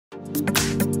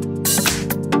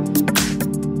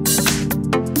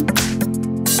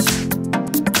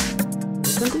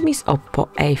With me is OPPO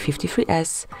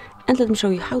A53s, and let me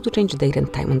show you how to change the date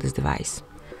and time on this device.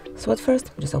 So at first,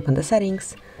 just open the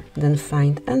settings, then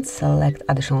find and select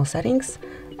additional settings,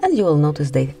 and you will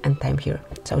notice date and time here.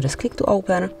 So just click to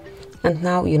open, and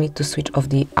now you need to switch off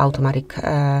the automatic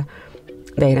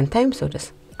date and time, so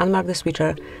just unmark the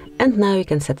switcher, and now you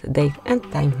can set the date and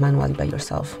time manually by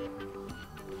yourself,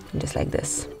 just like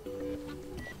this.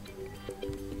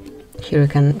 Here you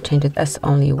can change it as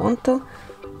only you want to,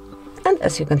 and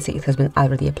as you can see, it has been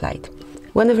already applied.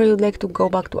 Whenever you'd like to go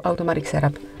back to automatic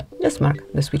setup, just mark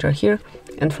the switcher here,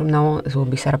 and from now on it will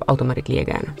be set up automatically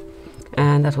again.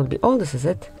 And that would be all. This is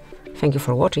it. Thank you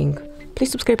for watching.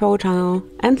 Please subscribe our channel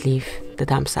and leave the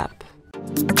thumbs up.